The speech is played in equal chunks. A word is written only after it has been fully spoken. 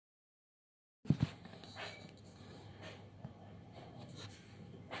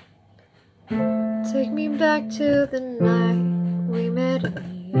Take me back to the night we met in the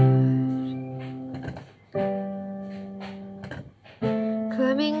yard,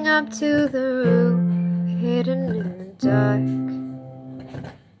 climbing up to the roof, hidden in the dark,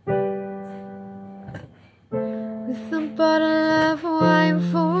 with a bottle of wine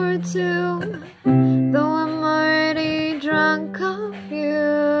for two, though I'm already drunk of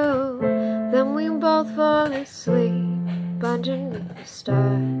you. Then we both fall asleep underneath the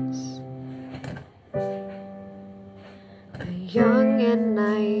stars, young and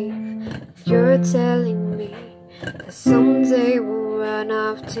naive. You're telling me that someday we'll run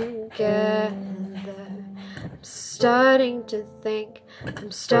off together. I'm starting to think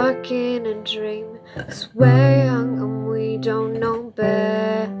I'm stuck in a dream, 'cause we're young and we don't know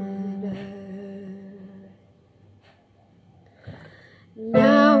better.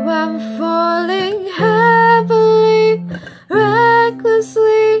 Now I'm falling heavily,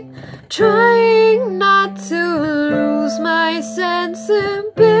 recklessly, trying not to lose my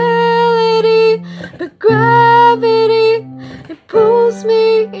sensibility, but gravity, it pulls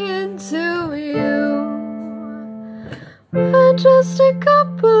me into you. We're just a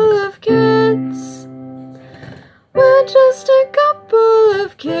couple of kids, we're just a couple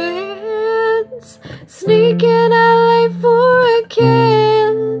of kids, sneaking out late for a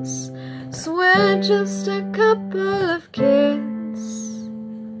kiss. So we're just a couple of kids.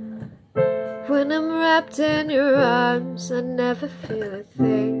 When I'm wrapped in your arms, I never feel a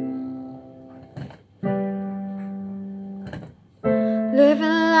thing.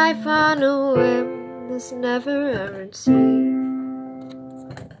 Living life on a whim, there's never a routine.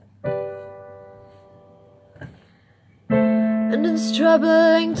 And it's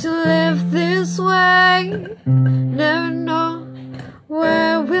troubling to live this way, never know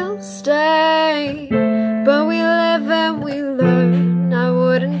where we'll stay. But we live and we learn, I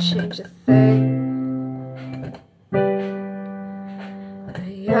wouldn't change a thing.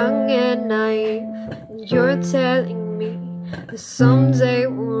 Young and naive, and you're telling me that someday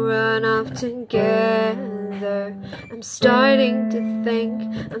we'll run off together. I'm starting to think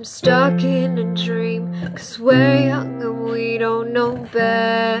I'm stuck in a dream, 'cause we're young and we don't know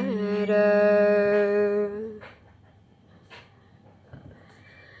better.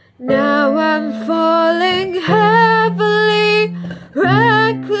 Now I'm falling heavily,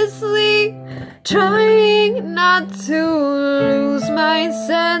 recklessly, trying not to lose my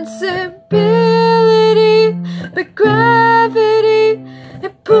sensibility, but gravity,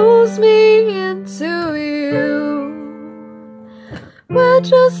 it pulls me into you. We're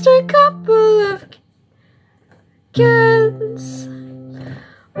just a couple of kids,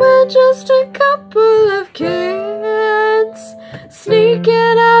 we're just a couple of kids,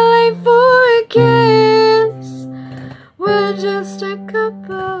 sneaking out late for a kiss. We're just a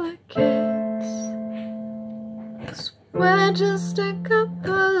couple of kids, we're just a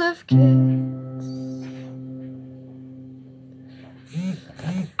couple of kids.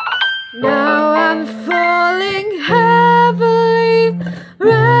 Now I'm falling heavily,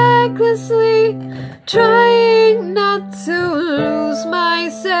 recklessly, trying not to lose my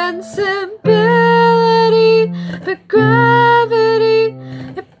sensibility, but